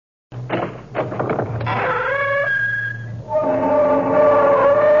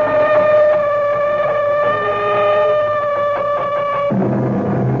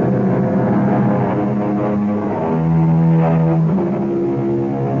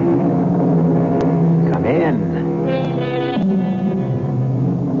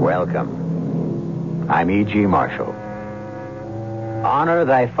I'm E.G. Marshall. Honor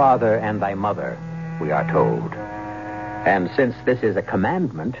thy father and thy mother, we are told. And since this is a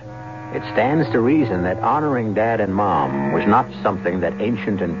commandment, it stands to reason that honoring Dad and Mom was not something that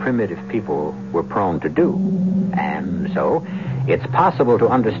ancient and primitive people were prone to do. And so, it's possible to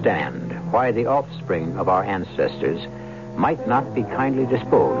understand why the offspring of our ancestors might not be kindly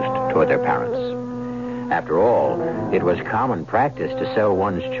disposed toward their parents. After all, it was common practice to sell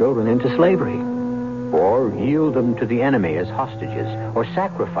one's children into slavery, or yield them to the enemy as hostages, or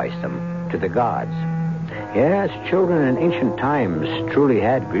sacrifice them to the gods. Yes, children in ancient times truly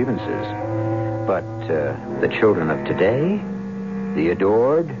had grievances. But the children of today, the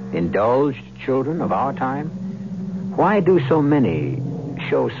adored, indulged children of our time, why do so many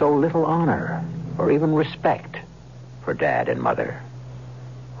show so little honor or even respect for Dad and Mother?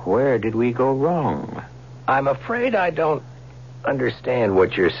 Where did we go wrong? I'm afraid I don't understand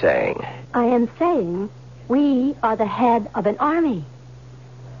what you're saying. I am saying we are the head of an army.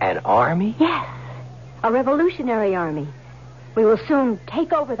 An army? Yes, a revolutionary army. We will soon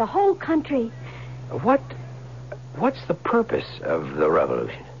take over the whole country. What's the purpose of the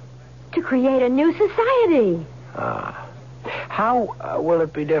revolution? To create a new society. How will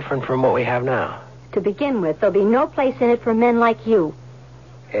it be different from what we have now? To begin with, there'll be no place in it for men like you.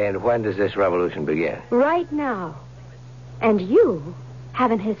 And when does this revolution begin? Right now. And you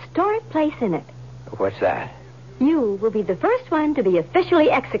have an historic place in it. What's that? You will be the first one to be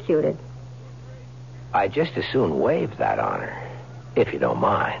officially executed. I'd just as soon waive that honor, if you don't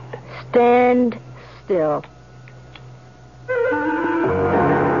mind. Stand still.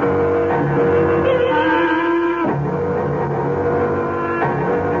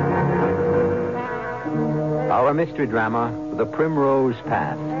 Our mystery drama, The Primrose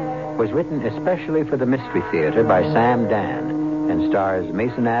Path, was written especially for the Mystery Theater by Sam Dan and stars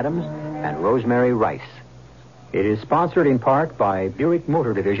Mason Adams and Rosemary Rice. It is sponsored in part by Buick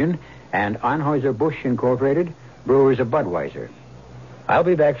Motor Division and Anheuser-Busch Incorporated, Brewers of Budweiser. I'll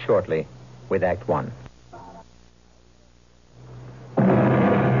be back shortly with Act One.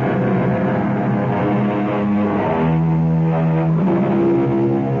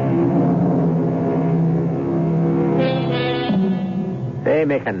 They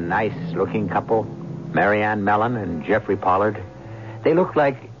make a nice-looking couple, Marianne Mellon and Jeffrey Pollard. They look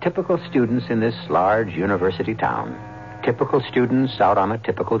like typical students in this large university town. Typical students out on a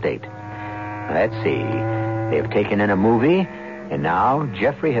typical date. Let's see. They've taken in a movie, and now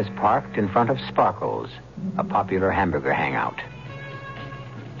Jeffrey has parked in front of Sparkles, a popular hamburger hangout.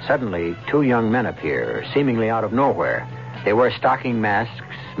 Suddenly, two young men appear, seemingly out of nowhere. They wear stocking masks,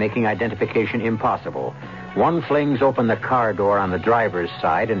 making identification impossible. One flings open the car door on the driver's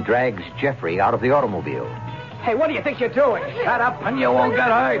side and drags Jeffrey out of the automobile. Hey, what do you think you're doing? Shut up and you won't get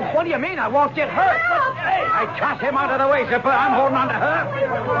hurt. What do you mean I won't get hurt? Hey, I toss him out of the way, Zipper. I'm holding on to her.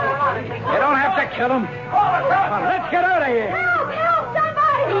 You don't have to kill him. Well, let's get out of here. Help,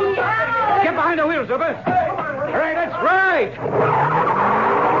 somebody! Help! Get behind the wheel, Zipper. Right, that's right.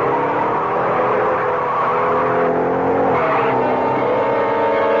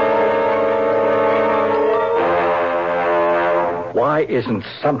 Why isn't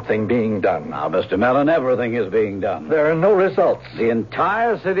something being done? Now, Mr. Mellon, everything is being done. There are no results. The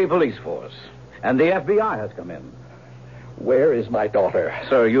entire city police force and the FBI has come in. Where is my daughter?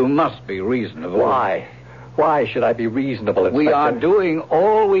 Sir, you must be reasonable. Why? Why should I be reasonable, Inspector? We are doing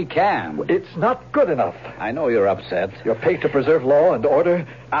all we can. It's not good enough. I know you're upset. You're paid to preserve law and order.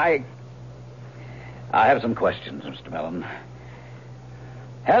 I have some questions, Mr. Mellon.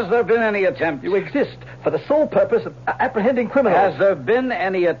 Has there been any attempt... You exist for the sole purpose of apprehending criminals. Has there been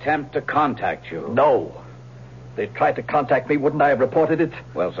any attempt to contact you? No. If they tried to contact me, wouldn't I have reported it?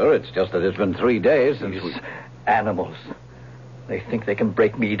 Well, sir, it's just that it's been 3 days since These animals. They think they can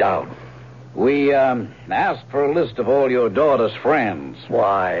break me down. We asked for a list of all your daughter's friends.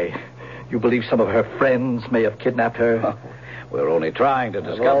 Why? You believe some of her friends may have kidnapped her? We're only trying to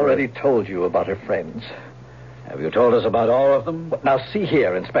discover... I've already told you about her friends. Have you told us about all of them? Now, see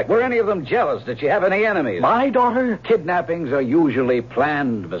here, Inspector. Were any of them jealous? Did she have any enemies? My daughter? Kidnappings are usually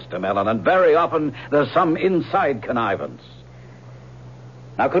planned, Mr. Mellon, and very often there's some inside connivance.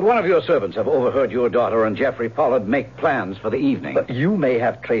 Now, could one of your servants have overheard your daughter and Jeffrey Pollard make plans for the evening? But you may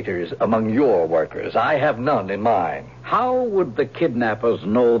have traitors among your workers. I have none in mine. How would the kidnappers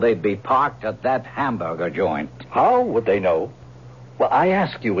know they'd be parked at that hamburger joint? How would they know? Well, I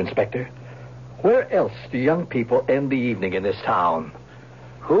ask you, Inspector, where else do young people end the evening in this town?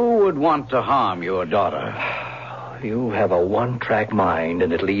 Who would want to harm your daughter? You have a one-track mind,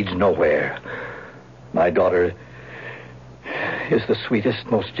 and it leads nowhere. My daughter is the sweetest,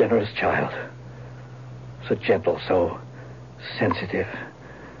 most generous child. So gentle, so sensitive.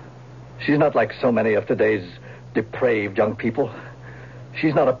 She's not like so many of today's depraved young people.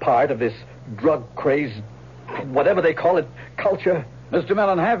 She's not a part of this drug-crazed, whatever they call it, culture. Mr.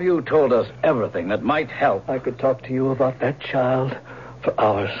 Mellon, have you told us everything that might help? I could talk to you about that child for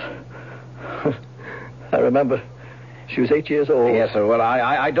hours. I remember she was 8 years old. Yes, sir. Well,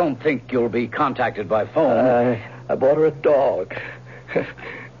 I don't think you'll be contacted by phone. I bought her a dog.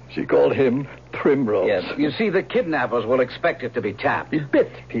 She called him Primrose. Yes. You see, the kidnappers will expect it to be tapped. He bit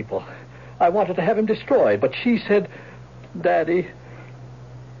people. I wanted to have him destroyed, but she said, Daddy,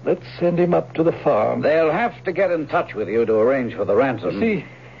 let's send him up to the farm. They'll have to get in touch with you to arrange for the ransom. See,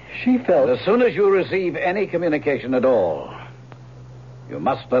 she felt... As soon as you receive any communication at all, you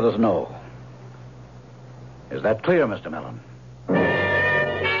must let us know. Is that clear, Mr. Mellon?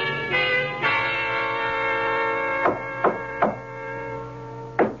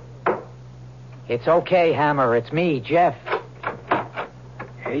 It's okay, Hammer. It's me, Jeff.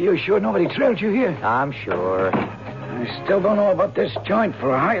 Hey, you sure nobody trailed you here? I'm sure. I still don't know about this joint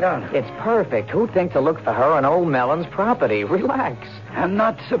for a hideout. It's perfect. Who'd think to look for her on old Mellon's property? Relax. I'm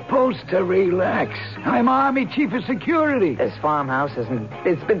not supposed to relax. I'm Army Chief of Security. This farmhouse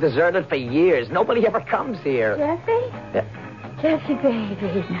it's been deserted for years. Nobody ever comes here. Jesse? Jesse,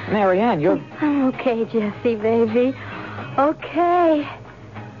 baby. Marianne, you're... I'm okay, Jesse, baby. Okay.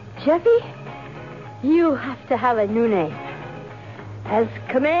 Jeffy, you have to have a new name. As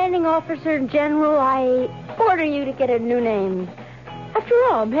commanding officer general, I order you to get a new name. After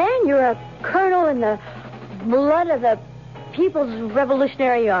all, man, you're a colonel in the blood of the People's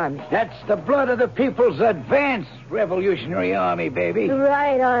Revolutionary Army. That's the blood of the People's Advanced Revolutionary Army, baby.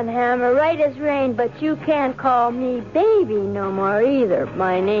 Right on, Hammer. Right as rain, but you can't call me baby no more either.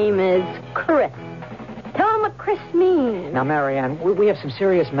 My name is Chris. Tell him what Chris means. Now, Marianne, we have some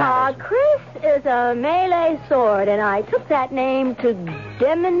serious matters. Chris is a melee sword, and I took that name to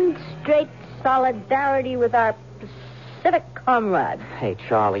demonstrate solidarity with our Pacific comrades. Hey,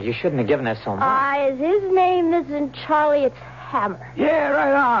 Charlie, you shouldn't have given us so much. His name isn't Charlie, it's Hammer. Yeah,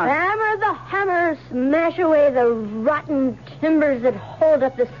 right on. Hammer the hammer, smash away the rotten timbers that hold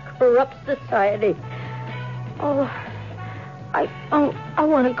up this corrupt society. I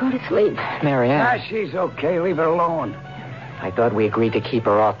want to go to sleep. Marianne. She's okay. Leave her alone. I thought we agreed to keep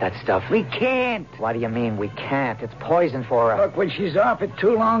her off that stuff. We can't. What do you mean we can't? It's poison for her. Look, when she's off it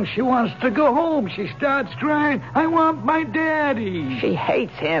too long, she wants to go home. She starts crying, I want my daddy. She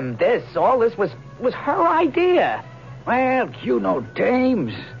hates him. All this was her idea. Well, you know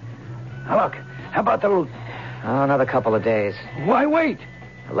dames. Now, look, how about the little... Another couple of days. Why wait?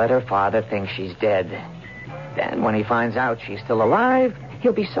 Let her father think she's dead. Then, when he finds out she's still alive,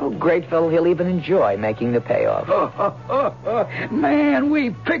 he'll be so grateful he'll even enjoy making the payoff. Man,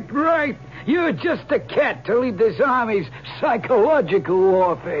 we picked right. You're just a cat to lead this army's psychological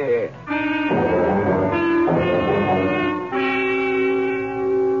warfare.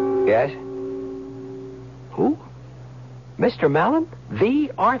 Yes? Who? Mr. Mellon?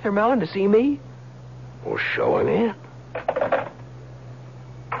 The Arthur Mellon to see me? Well, show him in.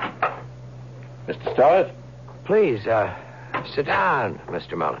 Mr. Starrett? Please, sit down,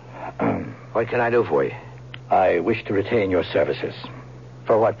 Mr. Mellon. What can I do for you? I wish to retain your services.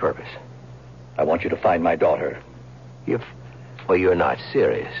 For what purpose? I want you to find my daughter. You're not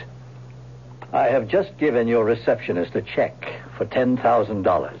serious. I have just given your receptionist a check for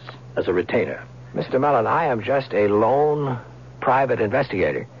 $10,000 as a retainer. Mr. Mellon, I am just a lone private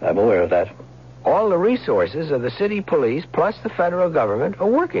investigator. I'm aware of that. All the resources of the city police plus the federal government are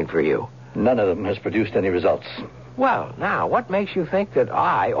working for you. None of them has produced any results. Well, now, what makes you think that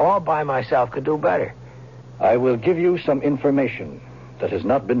I, all by myself, could do better? I will give you some information that has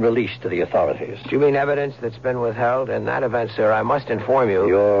not been released to the authorities. Do you mean evidence that's been withheld? In that event, sir, I must inform you...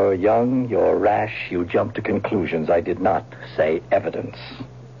 You're young, you're rash, you jump to conclusions. I did not say evidence.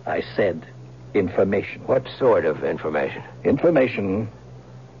 I said information. What sort of information? Information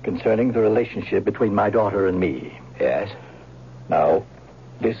concerning the relationship between my daughter and me. Yes? Now,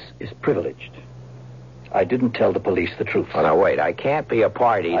 this is privileged. I didn't tell the police the truth. Oh, now, wait. I can't be a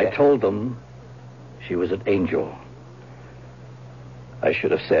party. I told them she was an angel. I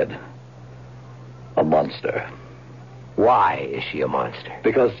should have said a monster. Why is she a monster?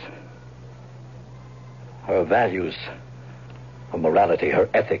 Because her values, her morality, her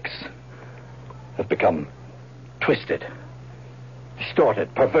ethics have become twisted,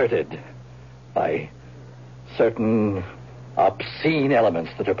 distorted, perverted by certain obscene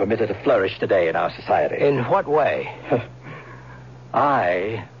elements that are permitted to flourish today in our society. In what way?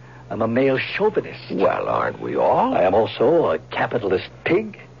 I am a male chauvinist. Well, aren't we all? I am also a capitalist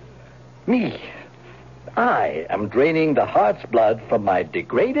pig. Me, I am draining the heart's blood from my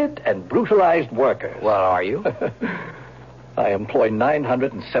degraded and brutalized workers. Well, are you? I employ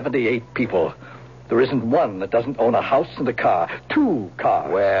 978 people. There isn't one that doesn't own a house and a car. 2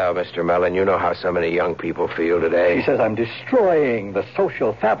 cars. Well, Mr. Mellon, you know how so many young people feel today. He says I'm destroying the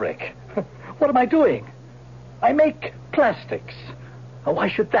social fabric. What am I doing? I make plastics. Why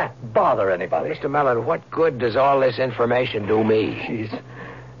should that bother anybody? Mr. Mellon, what good does all this information do me?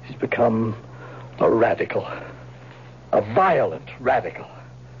 She's become a radical. A violent radical.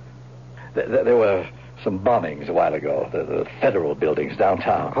 There were some bombings a while ago, the federal buildings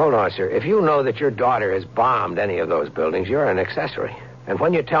downtown. Hold on, sir. If you know that your daughter has bombed any of those buildings, you're an accessory. And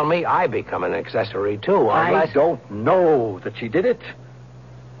when you tell me, I become an accessory, too. I don't know that she did it.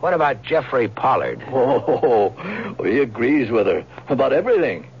 What about Jeffrey Pollard? Oh, he agrees with her about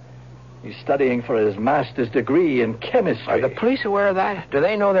everything. He's studying for his master's degree in chemistry. Are the police aware of that? Do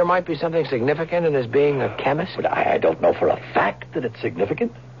they know there might be something significant in his being a chemist? But I don't know for a fact that it's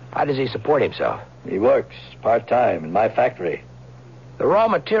significant. How does he support himself? He works part-time in my factory. The raw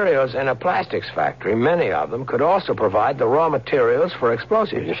materials in a plastics factory, many of them, could also provide the raw materials for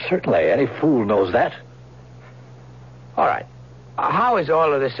explosives. Certainly. Any fool knows that. All right. How is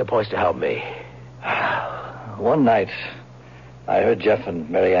all of this supposed to help me? One night, I heard Jeff and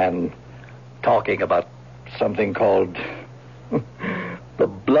Marianne talking about something called the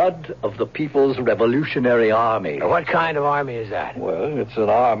blood of the People's Revolutionary Army. What kind of army is that? Well, it's an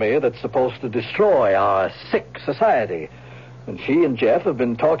army that's supposed to destroy our sick society. And she and Jeff have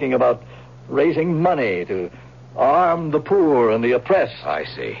been talking about raising money to arm the poor and the oppressed. I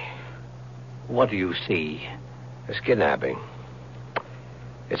see. What do you see? It's kidnapping.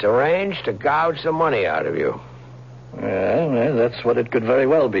 It's arranged to gouge some money out of you. Well, that's what it could very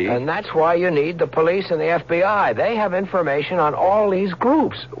well be. And that's why you need the police and the FBI. They have information on all these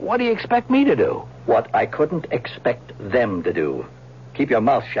groups. What do you expect me to do? What I couldn't expect them to do. Keep your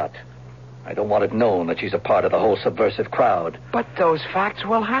mouth shut. I don't want it known that she's a part of the whole subversive crowd. But those facts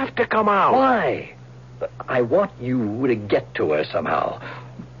will have to come out. Why? I want you to get to her somehow.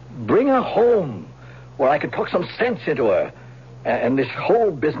 Bring her home where I can talk some sense into her. And this whole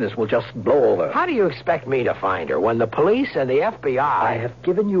business will just blow over. How do you expect me to find her when the police and the FBI... I have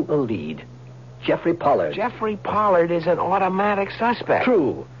given you a lead. Jeffrey Pollard. Jeffrey Pollard is an automatic suspect.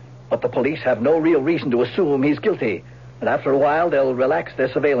 True. But the police have no real reason to assume he's guilty. And after a while, they'll relax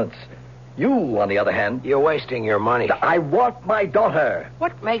their surveillance. You, on the other hand... You're wasting your money. I want my daughter.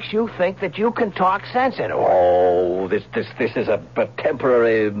 What makes you think that you can talk sense into her? Oh, this is a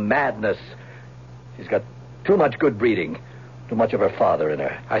temporary madness. She's got too much good breeding. Too much of her father in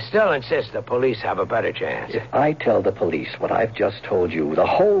her. I still insist the police have a better chance. If I tell the police what I've just told you, the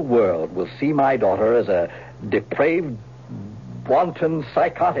whole world will see my daughter as a depraved, wanton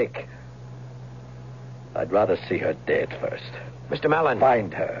psychotic. I'd rather see her dead first. Mr. Mellon.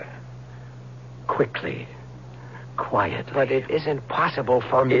 Find her. Quickly. Quietly. But it isn't possible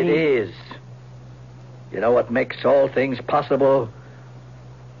for me. It is. You know what makes all things possible?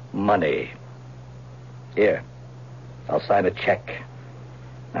 Money. Here. I'll sign a check.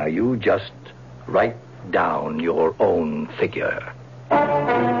 Now you just write down your own figure.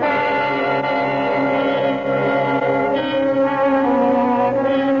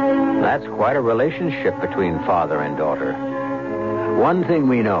 That's quite a relationship between father and daughter. One thing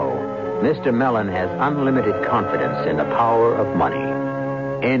we know, Mr. Mellon has unlimited confidence in the power of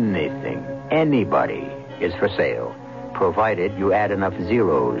money. Anything, anybody is for sale, provided you add enough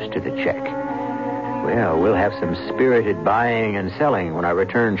zeros to the check. Well, we'll have some spirited buying and selling when I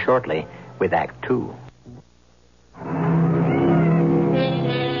return shortly with Act 2.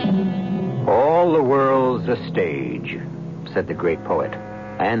 All the world's a stage, said the great poet.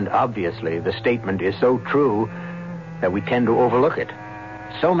 And obviously the statement is so true that we tend to overlook it.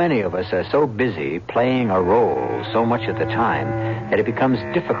 So many of us are so busy playing a role so much of the time that it becomes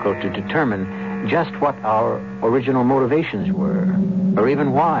difficult to determine just what our original motivations were, or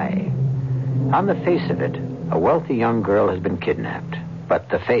even why. On the face of it, a wealthy young girl has been kidnapped. But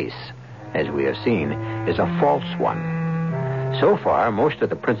the face, as we have seen, is a false one. So far, most of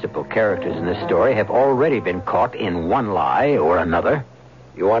the principal characters in this story have already been caught in one lie or another.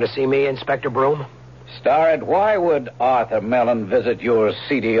 You want to see me, Inspector Broom? Starrett, why would Arthur Mellon visit your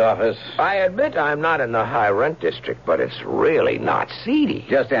seedy office? I admit I'm not in the high-rent district, but it's really not seedy.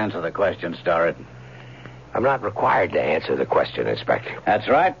 Just answer the question, Starrett. I'm not required to answer the question, Inspector. That's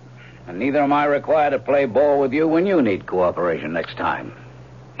right. And neither am I required to play ball with you when you need cooperation next time.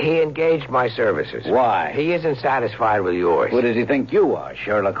 He engaged my services. Why? He isn't satisfied with yours. Who does he think you are,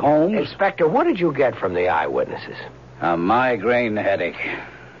 Sherlock Holmes? Inspector, what did you get from the eyewitnesses? A migraine headache.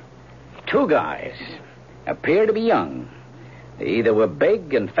 2 guys. appear to be young. They either were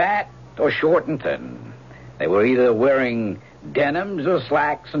big and fat or short and thin. They were either wearing denims or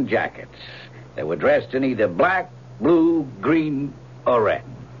slacks and jackets. They were dressed in either black, blue, green, or red.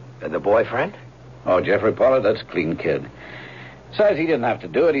 And the boyfriend? Oh, Jeffrey Pollard, that's a clean kid. Says he didn't have to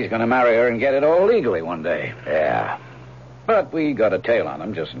do it. He's going to marry her and get it all legally one day. Yeah. But we got a tail on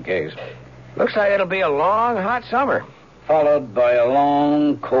him just in case. Looks like it'll be a long, hot summer. Followed by a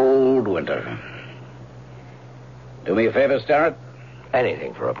long, cold winter. Do me a favor, Starrett.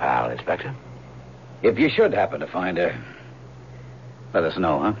 Anything for a pal, Inspector. If you should happen to find her, let us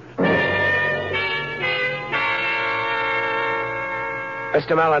know, huh?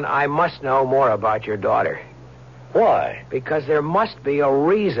 Mr. Mellon, I must know more about your daughter. Why? Because there must be a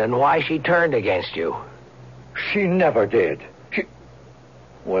reason why she turned against you. She never did.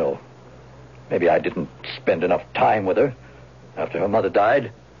 Well, maybe I didn't spend enough time with her after her mother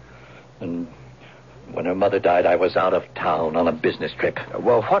died. And when her mother died, I was out of town on a business trip.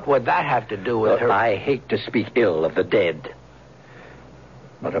 Well, what would that have to do with her? I hate to speak ill of the dead.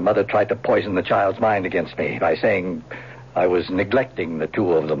 But her mother tried to poison the child's mind against me by saying I was neglecting the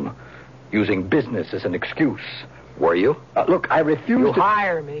two of them, using business as an excuse. Were you? Look, I refuse You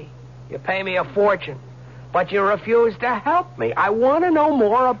hire me. You pay me a fortune. But you refuse to help me. I want to know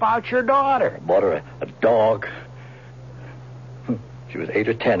more about your daughter. I bought her a dog. She was 8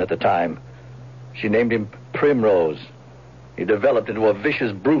 or 10 at the time. She named him Primrose. He developed into a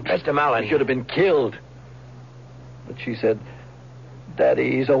vicious brute. Mr. Mellon. He should have been killed. But she said,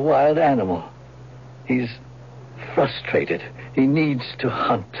 Daddy, he's a wild animal. He's frustrated. He needs to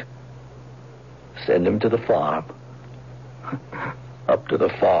hunt. Send him to the farm. Up to the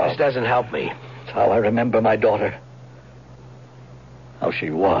farm. This doesn't help me. It's how I remember my daughter. How she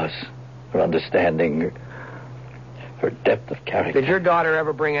was. Her understanding. Her depth of character. Did your daughter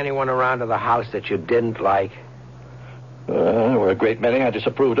ever bring anyone around to the house that you didn't like? There were a great many I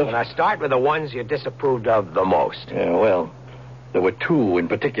disapproved of. And I start with the ones you disapproved of the most. Yeah, well, there were 2 in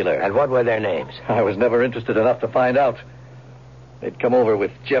particular. And what were their names? I was never interested enough to find out. They'd come over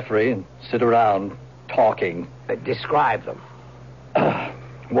with Jeffrey and sit around talking. Describe them.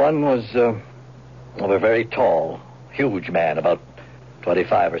 One was a very tall, huge man, about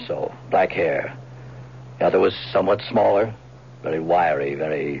 25 or so, black hair. The other was somewhat smaller, very wiry,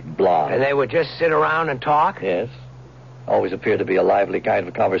 very blond. And they would just sit around and talk? Yes. Always appeared to be a lively kind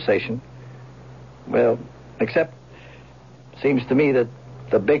of conversation. Well, except, seems to me that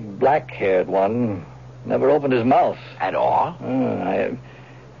the big black-haired one never opened his mouth. At all?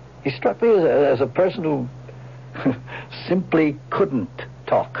 He struck me as a person who simply couldn't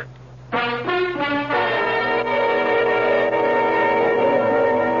talk.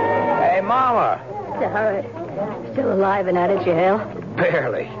 Hey, Mama. Still alive and out of jail?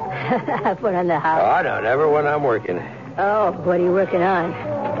 Barely. What on the Oh, house? I don't ever when I'm working. Oh, what are you working on?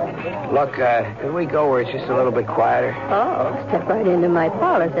 Look, can we go where it's just a little bit quieter? Oh, step right into my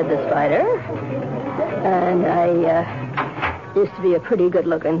parlor, said the spider. And I used to be a pretty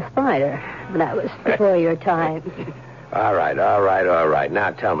good-looking spider, but that was before your time. All right.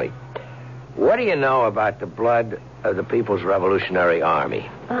 Now tell me, what do you know about the blood of the People's Revolutionary Army?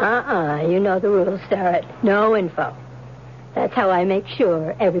 You know the rules, Starrett. No info. That's how I make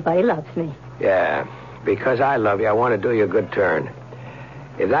sure everybody loves me. Yeah, because I love you, I want to do you a good turn.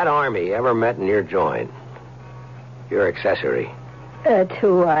 If that army ever met in your joint, you're accessory.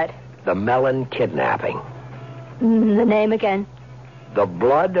 To what? The Mellon kidnapping. The name again? The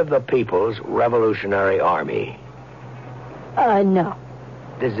blood of the People's Revolutionary Army. No.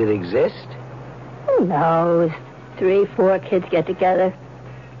 Does it exist? Who knows? 3, 4 kids get together.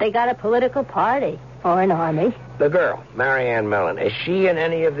 They got a political party or an army. The girl, Marianne Mellon, is she in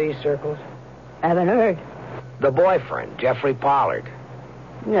any of these circles? Haven't heard. The boyfriend, Jeffrey Pollard.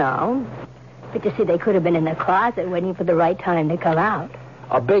 No. But you see, they could have been in the closet waiting for the right time to come out.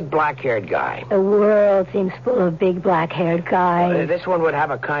 A big black-haired guy. The world seems full of big black-haired guys. This one would have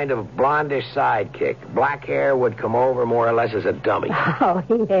a kind of blondish sidekick. Black hair would come over more or less as a dummy. Oh,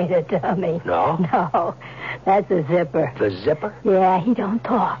 he ain't a dummy. No? No. That's a zipper. The zipper? Yeah, he don't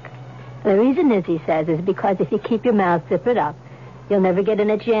talk. The reason is, he says, is because if you keep your mouth zippered up, you'll never get in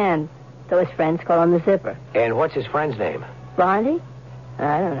a jam. So his friends call him the zipper. And what's his friend's name? Blondie?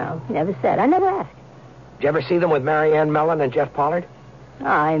 I don't know. Never said. I never asked. Did you ever see them with Marianne Mellon and Jeff Pollard?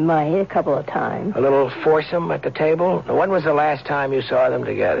 I might, a couple of times. A little foursome at the table? When was the last time you saw them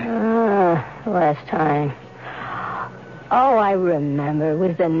together? Last time. Oh, I remember. It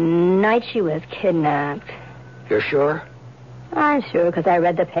was the night she was kidnapped. You're sure? I'm sure, because I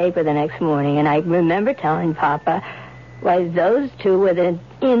read the paper the next morning, and I remember telling Papa, Why, those two were in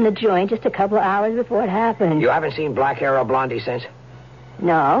the joint just a couple of hours before it happened. You haven't seen Black Hair or Blondie since?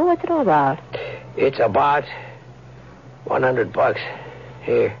 No? What's it all about? It's about $100.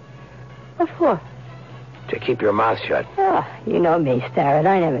 Here, What for? to keep your mouth shut. Oh, you know me, Starrett.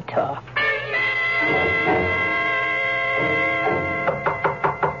 I never talk.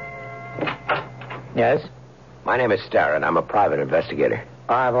 Yes? My name is Starrett. I'm a private investigator.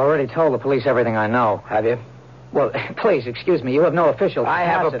 I've already told the police everything I know. Have you? Well, please, excuse me. You have no official I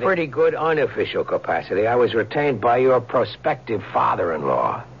capacity. have a pretty good unofficial capacity. I was retained by your prospective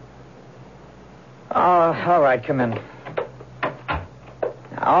father-in-law. Oh, all right, come in.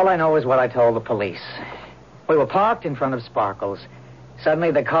 All I know is what I told the police. We were parked in front of Sparkles.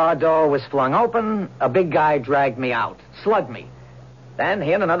 Suddenly, the car door was flung open. A big guy dragged me out, slugged me. Then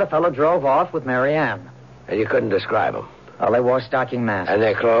he and another fellow drove off with Mary Ann. And you couldn't describe them? Well, they wore stocking masks. And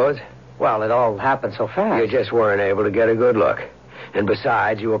their clothes? Well, it all happened so fast. You just weren't able to get a good look. And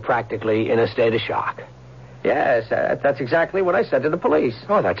besides, you were practically in a state of shock. Yes, that's exactly what I said to the police.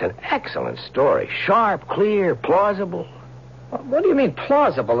 Oh, that's an excellent story. Sharp, clear, plausible. What do you mean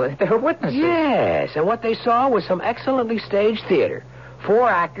plausible? They were witnesses. Yes, and what they saw was some excellently staged theater. 4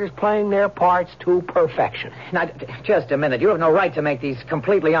 actors playing their parts to perfection. Now, just a minute. You have no right to make these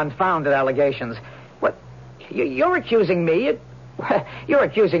completely unfounded allegations. What? You're accusing me? You're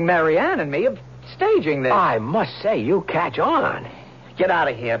accusing Mary Ann and me of staging this. I must say, you catch on. Get out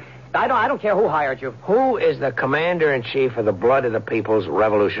of here. I don't care who hired you. Who is the commander-in-chief of the Blood of the People's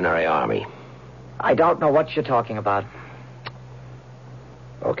Revolutionary Army? I don't know what you're talking about.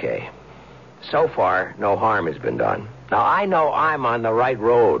 Okay. So far, no harm has been done. Now, I know I'm on the right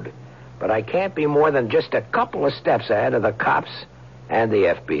road, but I can't be more than just a couple of steps ahead of the cops and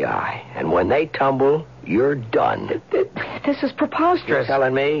the FBI. And when they tumble, you're done. This is preposterous. You're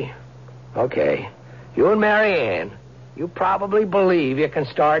telling me? Okay. You and Mary Ann, you probably believe you can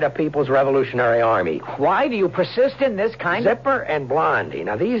start a People's Revolutionary Army. Why do you persist in this kind of... Zipper and Blondie.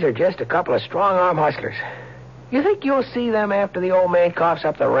 Now, these are just a couple of strong-arm hustlers. You think you'll see them after the old man coughs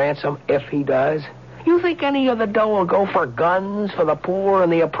up the ransom, if he does? You think any of the dough will go for guns for the poor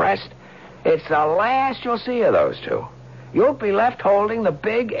and the oppressed? It's the last you'll see of those two. You'll be left holding the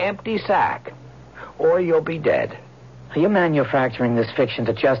big empty sack. Or you'll be dead. Are you manufacturing this fiction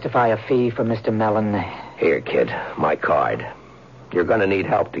to justify a fee for Mr. Mellon? Here, kid, my card. You're going to need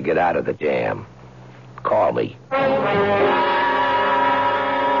help to get out of the jam. Call me.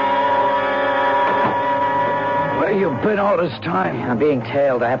 Where you been all this time? I'm being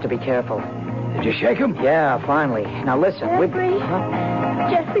tailed. I have to be careful. Did you shake him? Yeah, finally. Now, listen. Jeffrey.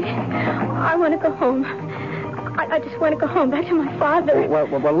 Jeffrey, I want to go home. I just want to go home, back to my father. Well,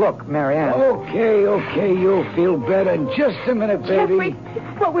 look, Mary Ann. Okay, you'll feel better in just a minute, baby. Jeffrey,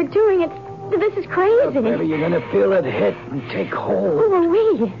 what we're doing, this is crazy. Baby, you're going to feel it hit and take hold. Who are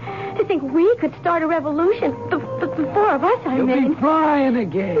we? To think we could start a revolution. The 4 of us, You'll be flying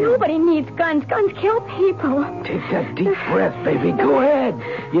again. Nobody needs guns. Guns kill people. Take that deep breath, baby. Go ahead.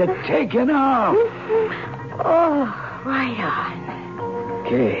 You're taking off. Oh, right on.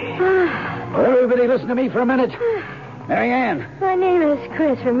 Okay. Well, everybody listen to me for a minute. Mary Ann. My name is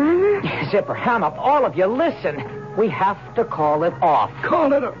Chris, remember? Zipper, ham up. All of you, listen. We have to call it off.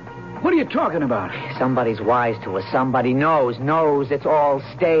 Call it off? What are you talking about? Somebody's wise to us. Somebody knows it's all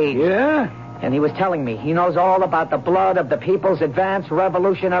staged. Yeah? And he was telling me he knows all about the Blood of the People's Advanced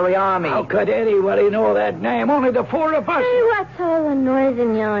Revolutionary Army. How could anybody know that name? Only the 4 of us. Hey, what's all the noise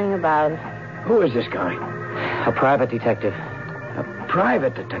and yelling about? Who is this guy? A private detective. A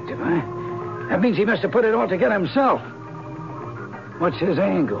private detective, huh? That means he must have put it all together himself. What's his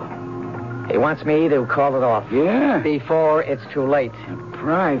angle? He wants me to call it off. Yeah? Before it's too late. A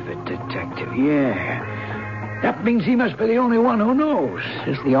private detective, yeah. That means he must be the only one who knows.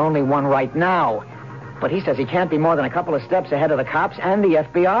 He's the only one right now. But he says he can't be more than a couple of steps ahead of the cops and the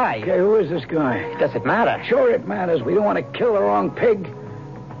FBI. Okay, who is this guy? Does it matter? Sure it matters. We don't want to kill the wrong pig.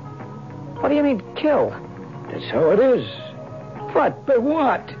 What do you mean, kill? That's how it is. But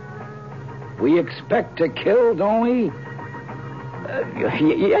what? We expect to kill, don't we? Yes.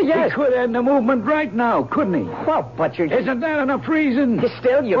 He could end the movement right now, couldn't he? Well, but you're... Isn't that enough reason?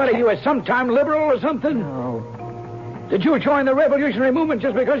 You What, are you a sometime liberal or something? No. Did you join the revolutionary movement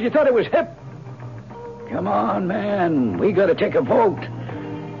just because you thought it was hip? Come on, man. We got to take a vote.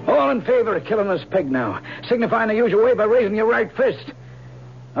 All in favor of killing this pig now. Signifying the usual way by raising your right fist.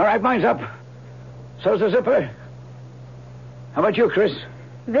 All right, mine's up. So's the zipper. How about you, Chris?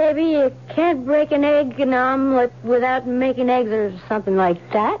 Baby, you can't break an egg in an omelet without making eggs or something like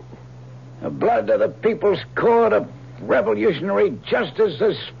that. The blood of the People's Court of Revolutionary Justice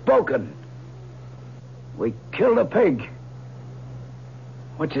has spoken. We killed a pig.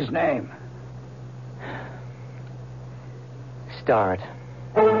 What's his name? Start.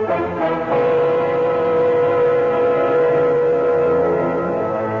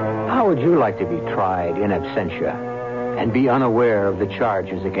 How would you like to be tried in absentia and be unaware of the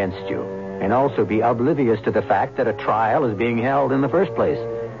charges against you, and also be oblivious to the fact that a trial is being held in the first place?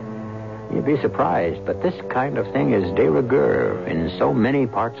 You'd be surprised, but this kind of thing is de rigueur in so many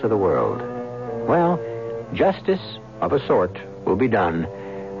parts of the world. Well, justice of a sort will be done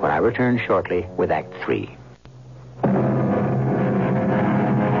when I return shortly with Act 3.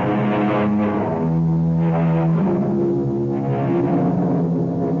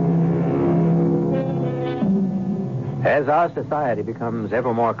 As our society becomes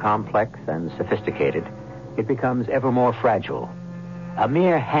ever more complex and sophisticated, it becomes ever more fragile. A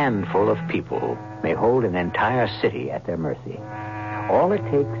mere handful of people may hold an entire city at their mercy. All it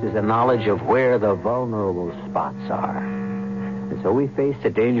takes is a knowledge of where the vulnerable spots are. And so we face the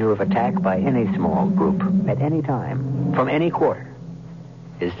danger of attack by any small group, at any time, from any quarter.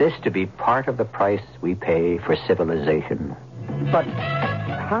 Is this to be part of the price we pay for civilization? But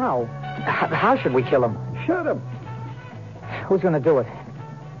how? How should we kill him? Shoot him. Who's going to do it?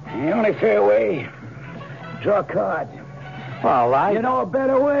 The only fair way. Draw cards. Well, You know a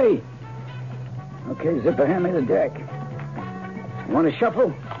better way. Okay, Zipper, hand me the deck. You want to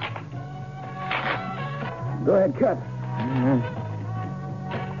shuffle? Go ahead, cut.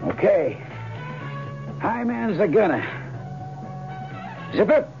 Mm-hmm. Okay. High man's the gunner.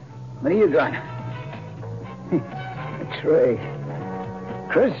 Zipper, what are you gun? That's right.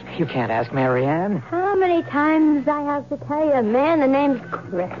 Chris? You can't ask Marianne. How many times I have to tell you, man, the name's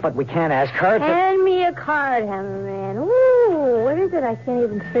Chris. But we can't ask her to... Hand me a card, Hammerman. Ooh, what is it? I can't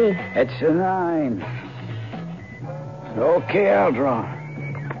even see. It's a 9. Okay, I'll draw.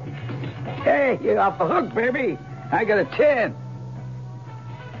 Hey, you're off the hook, baby. I got a 10.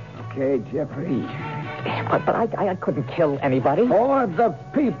 Okay, Jeffrey. But I couldn't kill anybody. Or the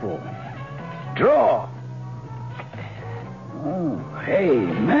people. Draw. Oh, hey,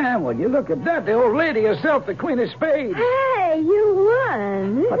 man, will you look at that? The old lady herself, the Queen of Spades. Hey, you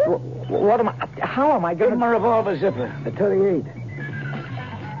won. But what am I... How am I Give going him a revolver, Zipper, the 38.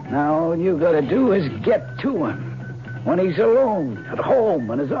 Now, all you got to do is get to him. When he's alone, at home,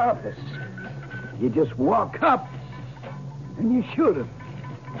 in his office. You just walk up and you shoot him.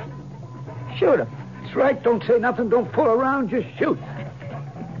 Shoot him. That's right. Don't say nothing. Don't fool around. Just shoot.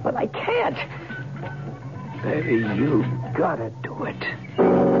 But I can't. Baby, you gotta do it.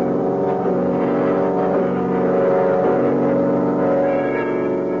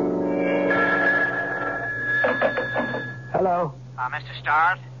 Hello? Mr.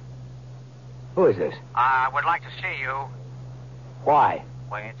 Starr, Who is this? I would like to see you. Why?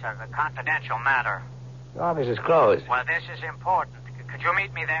 Well, it's a confidential matter. The office is closed. Well, this is important. Could you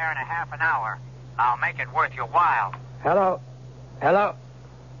meet me there in a half an hour? I'll make it worth your while. Hello? Hello?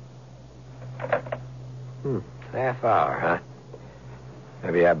 Half hour, huh?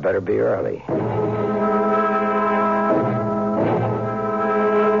 Maybe I better be early.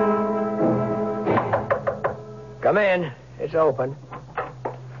 Come in. It's open.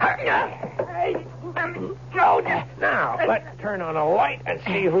 Now, let's turn on a light and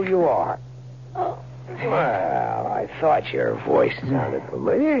see who you are. Well, I thought your voice sounded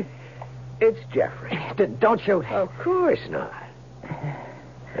familiar. It's Jeffrey. Don't shoot. Of course not.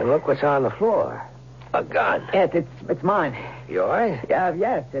 And look what's on the floor. A gun. Yes, it's mine. Yours?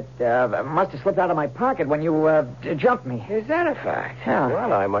 Yes, it must have slipped out of my pocket when you jumped me. Is that a fact? Yeah.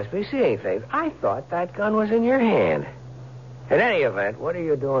 Well, I must be seeing things. I thought that gun was in your hand. In any event, what are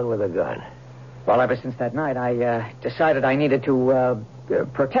you doing with a gun? Well, ever since that night, I decided I needed to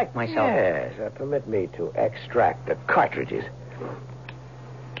protect myself. Yes, permit me to extract the cartridges.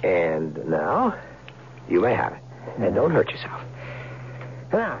 And now, you may have it. And don't hurt yourself.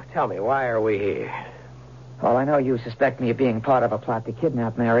 Now, tell me, why are we here? Well, I know you suspect me of being part of a plot to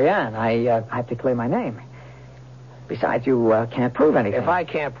kidnap Marianne. I have to clear my name. Besides, you can't prove anything. If I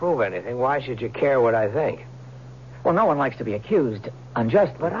can't prove anything, why should you care what I think? Well, no one likes to be accused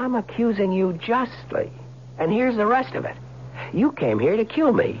unjustly. But I'm accusing you justly. And here's the rest of it. You came here to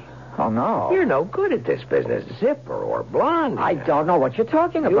kill me. Oh, no. You're no good at this business, Zipper or Blondie. I don't know what you're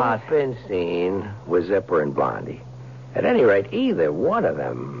talking about. You've been seen with Zipper and Blondie. At any rate, either one of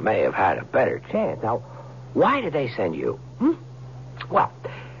them may have had a better chance. Now, why did they send you? Well,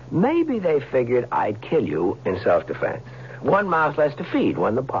 maybe they figured I'd kill you in self-defense. One mouth less to feed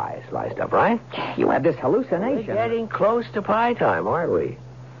when the pie is sliced up, right? You have this hallucination. We're getting close to pie time, aren't we?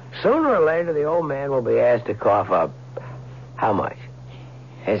 Sooner or later, the old man will be asked to cough up how much?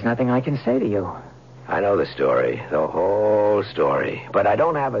 There's nothing I can say to you. I know the story, the whole story. But I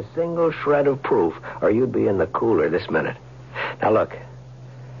don't have a single shred of proof, or you'd be in the cooler this minute. Now, look.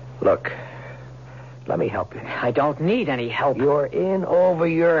 Let me help you. I don't need any help. You're in over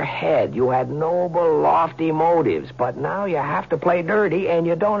your head. You had noble, lofty motives, but now you have to play dirty, and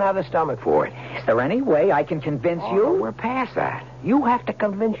you don't have the stomach for it. Is there any way I can convince Oh, you? we're past that. You have to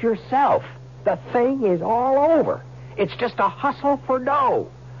convince yourself. The thing is all over. It's just a hustle for dough.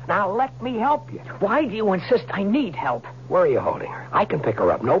 Now, let me help you. Why do you insist I need help? Where are you holding her? I can pick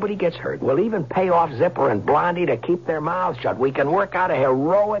her up. Nobody gets hurt. We'll even pay off Zipper and Blondie to keep their mouths shut. We can work out a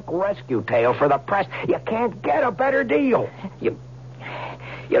heroic rescue tale for the press. You can't get a better deal. You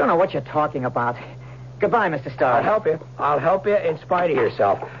don't know what you're talking about. Goodbye, Mr. Starr. I'll help you. I'll help you in spite of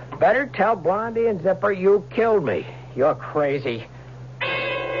yourself. Better tell Blondie and Zipper you killed me. You're crazy.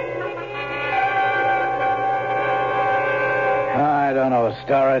 I don't know,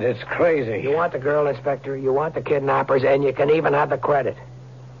 Starrett. It's crazy. You want the girl, Inspector. You want the kidnappers, and you can even have the credit.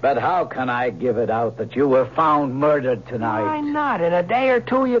 But how can I give it out that you were found murdered tonight? Why not? In a day or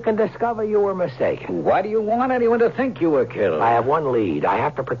two, you can discover you were mistaken. Why do you want anyone to think you were killed? I have one lead. I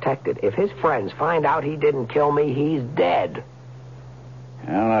have to protect it. If his friends find out he didn't kill me, he's dead.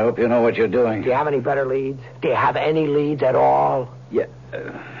 Well, I hope you know what you're doing. Do you have any better leads? Do you have any leads at all? Yeah.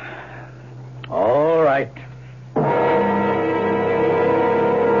 All right.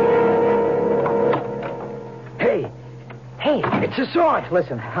 Hey, it's a sword.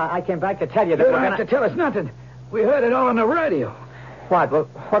 Listen, I came back to tell you that You don't have to tell us nothing. We heard it all on the radio. What?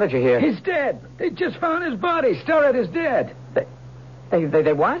 What did you hear? He's dead. They just found his body. Starrett is dead.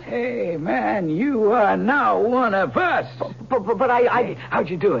 They what? Hey, man, you are now one of us. But I... Hey, how'd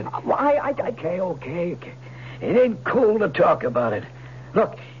you do it? Okay. It ain't cool to talk about it.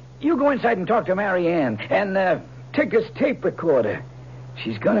 Look, you go inside and talk to Mary Ann and take his tape recorder.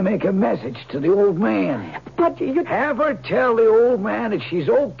 She's going to make a message to the old man. But you... Have her tell the old man that she's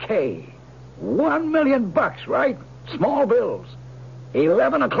okay. $1 million, right? Small bills.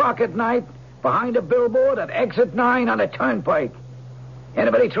 11 o'clock at night, behind a billboard at exit 9 on the turnpike.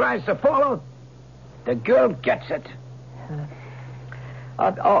 Anybody tries to follow, the girl gets it.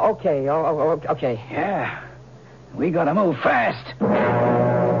 Okay. Yeah. We got to move fast.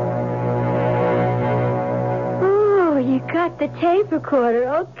 Oh, you got the tape recorder.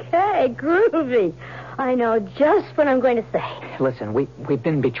 Okay, groovy. I know just what I'm going to say. Listen, we've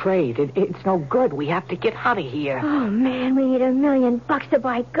been betrayed. It's no good. We have to get out of here. Oh, man, we need $1 million to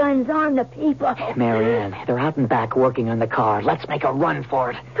buy guns, arm the people. Marianne, they're out and back working on the car. Let's make a run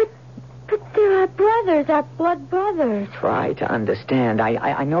for it. But they're our brothers, our blood brothers. Try to understand.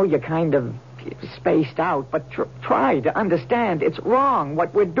 I know you're kind of spaced out, but try to understand. It's wrong.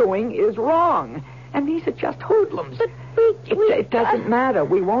 What we're doing is wrong. And these are just hoodlums. But it doesn't matter.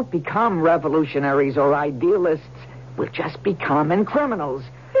 We won't become revolutionaries or idealists. We'll just be common criminals.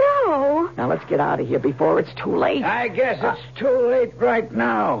 No. Now, let's get out of here before it's too late. I guess it's too late right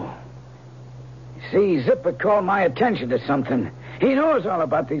now. See, Zipper called my attention to something. He knows all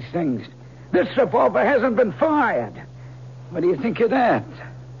about these things. This revolver hasn't been fired. What do you think of that?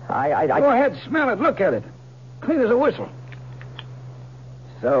 Go ahead, smell it, look at it. Clean as a whistle.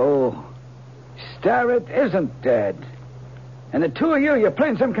 So, Starrett isn't dead. And the two of you're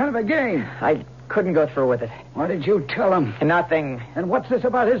playing some kind of a game. I couldn't go through with it. What did you tell him? Nothing. And what's this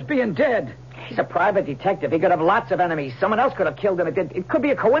about his being dead? He's a private detective. He could have lots of enemies. Someone else could have killed him. It could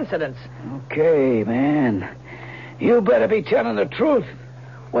be a coincidence. Okay, man. You better be telling the truth.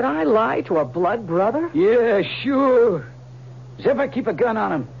 Would I lie to a blood brother? Yeah, sure. Zipper, keep a gun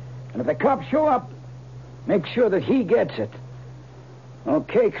on him. And if the cops show up, make sure that he gets it.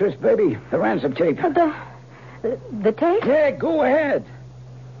 Okay, Chris, baby, the ransom tape. The tape? Yeah, go ahead.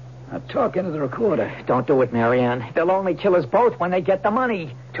 Now talk into the recorder. Don't do it, Marianne. They'll only kill us both when they get the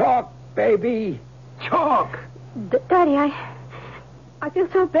money. Talk, baby. Talk. Daddy, I feel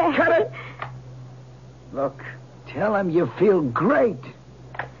so bad. Cut it. Look, tell him you feel great.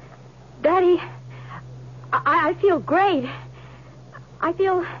 Daddy, I feel great. I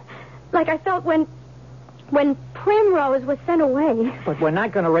feel like I felt when Primrose was sent away. But we're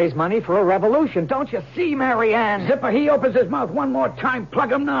not going to raise money for a revolution. Don't you see, Marianne? Zipper, he opens his mouth one more time.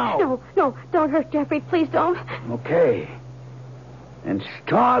 Plug him now. No, don't hurt Jeffrey. Please don't. Okay. And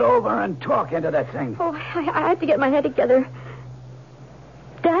start over and talk into that thing. Oh, I have to get my head together.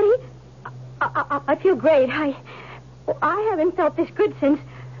 Daddy, I feel great. I haven't felt this good since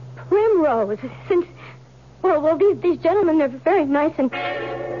Primrose. Since, well, these gentlemen, they're very nice and...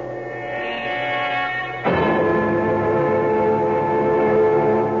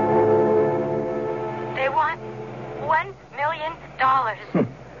 They want $1 million.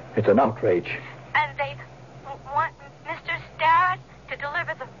 It's an outrage. And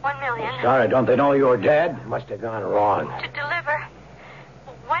million. Sorry, don't they know you're dead? Must have gone wrong. To deliver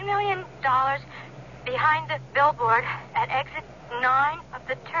 $1 million behind the billboard at exit 9 of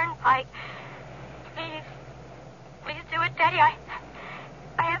the turnpike. Please do it, Daddy. I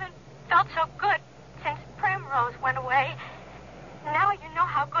haven't felt so good since Primrose went away. Now you know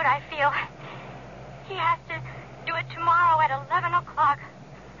how good I feel. He has to do it tomorrow at 11 o'clock.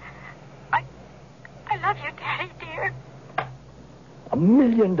 I love you, Daddy, dear. $1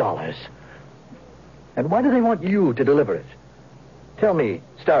 million. And why do they want you to deliver it? Tell me,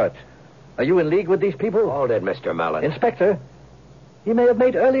 Starrett, are you in league with these people? Hold it, Mr. Mellon. Inspector, he may have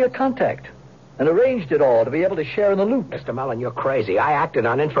made earlier contact and arranged it all to be able to share in the loot. Mr. Mellon, you're crazy. I acted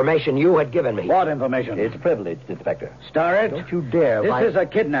on information you had given me. What information? It's privileged, Inspector. Starrett. Don't you dare. This is a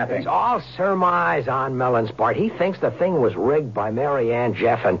kidnapping. It's all surmise on Mellon's part. He thinks the thing was rigged by Mary Ann,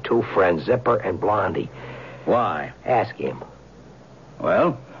 Jeff, and two friends, Zipper and Blondie. Why? Ask him.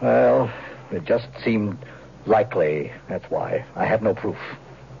 Well, It just seemed likely. That's why. I have no proof.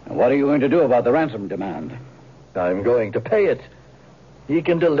 what are you going to do about the ransom demand? I'm going to pay it. He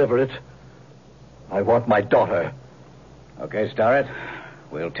can deliver it. I want my daughter. Okay, Starrett.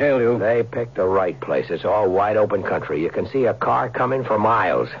 We'll tail you. They picked the right place. It's all wide open country. You can see a car coming for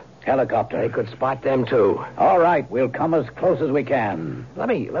miles. Helicopter. They could spot them, too. All right, we'll come as close as we can. Let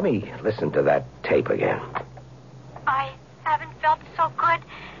me listen to that tape again. I haven't felt so good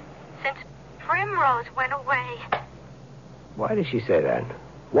since Primrose went away. Why did she say that?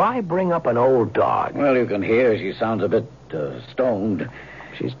 Why bring up an old dog? Well, you can hear she sounds a bit stoned.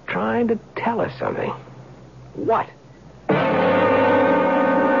 She's trying to tell us something. What?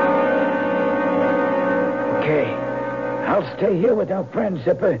 Okay. I'll stay here with our friend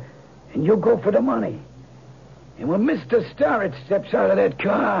Zipper, and you go for the money. And when Mr. Starrett steps out of that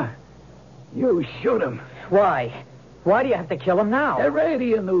car, you shoot him. Why? Why do you have to kill him now? The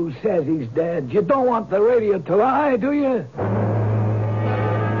radio news says he's dead. You don't want the radio to lie, do you?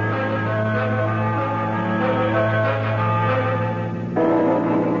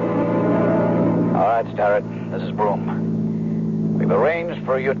 Starrett, this is Broom. We've arranged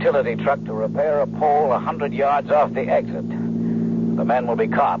for a utility truck to repair a pole 100 yards off the exit. The men will be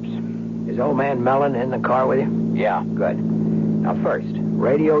cops. Is old man Mellon in the car with you? Yeah. Good. Now, first,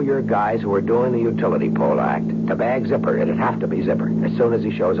 radio your guys who are doing the utility pole act to bag Zipper. It'd have to be Zipper as soon as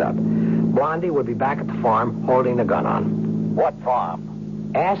he shows up. Blondie would be back at the farm holding the gun on. What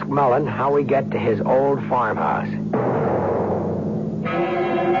farm? Ask Mellon how we get to his old farmhouse.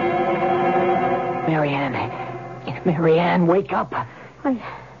 Marianne, wake up. I'm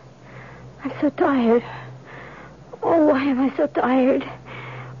so tired. Oh, why am I so tired?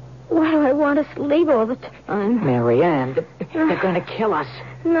 Why do I want to sleep all the time? Marianne, they're going to kill us.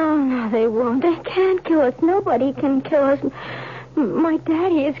 No, they won't. They can't kill us. Nobody can kill us. My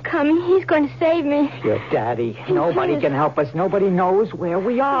daddy is coming. He's going to save me. Your daddy. Nobody can help us. Nobody knows where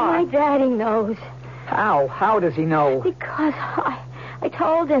we are. My daddy knows. How? How does he know? Because I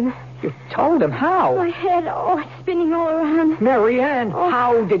told him. You told him how? My head, it's spinning all around. Marianne,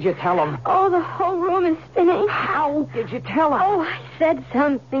 how did you tell him? Oh, the whole room is spinning. How did you tell him? Oh, I said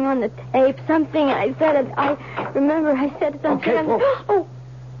something on the tape. Something. I said it. I remember I said something. Okay, folks. Oh.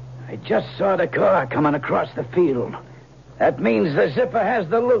 I just saw the car coming across the field. That means the Zipper has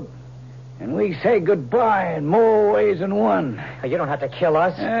the loot. And we say goodbye in more ways than one. You don't have to kill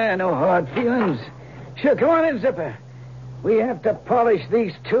us. No hard feelings. Sure, come on in, Zipper. We have to polish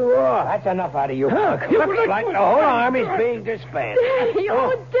these two off. That's enough out of you. Looks like the whole army's being disbanded. Daddy,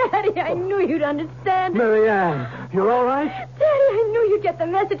 Daddy, I knew you'd understand. Marianne, you're all right? Daddy, I knew you'd get the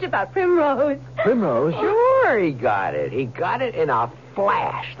message about Primrose. Primrose? Sure, he got it. He got it in a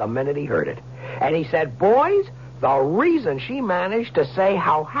flash the minute he heard it. And he said, boys, the reason she managed to say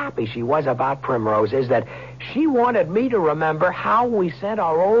how happy she was about Primrose is that she wanted me to remember how we sent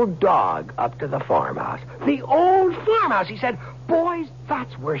our old dog up to the farmhouse. The old farmhouse. He said, boys,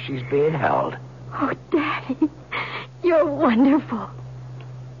 that's where she's being held. Oh, Daddy, you're wonderful.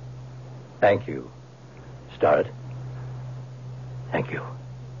 Thank you, Starrett. Thank you.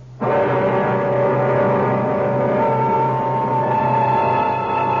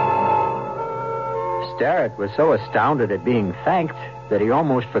 Starrett was so astounded at being thanked that he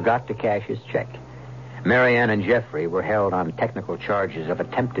almost forgot to cash his check. Marianne and Jeffrey were held on technical charges of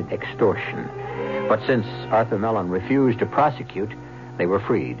attempted extortion. But since Arthur Mellon refused to prosecute, they were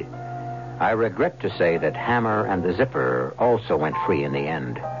freed. I regret to say that Hammer and the Zipper also went free in the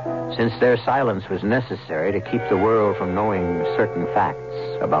end, since their silence was necessary to keep the world from knowing certain facts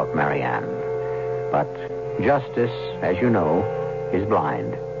about Marianne. But justice, as you know, is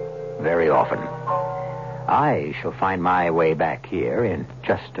blind, very often. I shall find my way back here in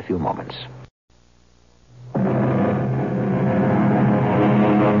just a few moments.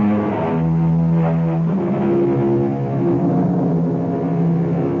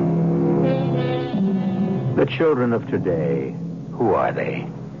 The children of today, who are they?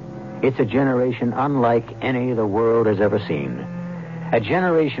 It's a generation unlike any the world has ever seen. A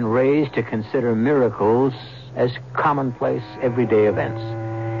generation raised to consider miracles as commonplace, everyday events.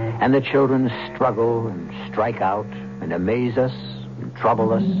 And the children struggle and strike out and amaze us and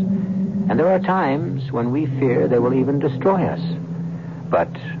trouble us. And there are times when we fear they will even destroy us. But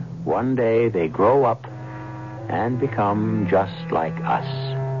one day they grow up and become just like us.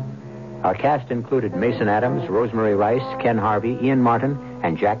 Our cast included Mason Adams, Rosemary Rice, Ken Harvey, Ian Martin,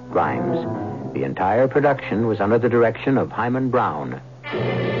 and Jack Grimes. The entire production was under the direction of Hyman Brown.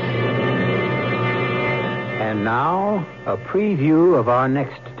 And now, a preview of our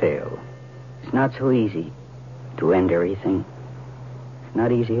next tale. It's not so easy to end everything. It's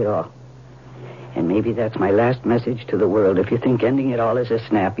not easy at all. And maybe that's my last message to the world. If you think ending it all is a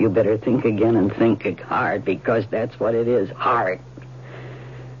snap, you better think again and think hard, because that's what it is, hard.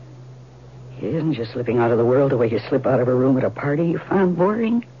 It isn't just slipping out of the world the way you slip out of a room at a party you found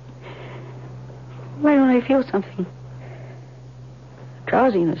boring. Why don't I feel something?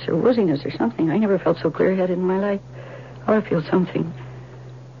 Drowsiness or wooziness or something. I never felt so clear-headed in my life. Oh, I feel something.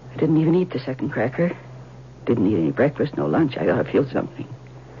 I didn't even eat the second cracker. Didn't eat any breakfast, no lunch. I ought to feel something.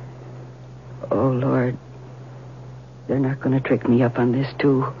 Oh, Lord. They're not going to trick me up on this,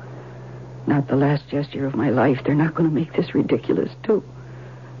 too. Not the last gesture of my life. They're not going to make this ridiculous, too.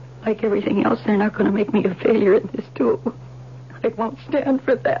 Like everything else, they're not going to make me a failure in this, too. I won't stand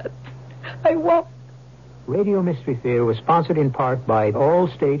for that. I won't. Radio Mystery Theater was sponsored in part by all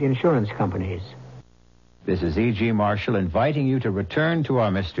state insurance companies. This is E.G. Marshall inviting you to return to our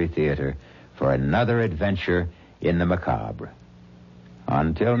Mystery Theater for another adventure in the macabre.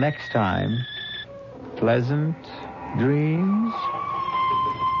 Until next time, pleasant dreams.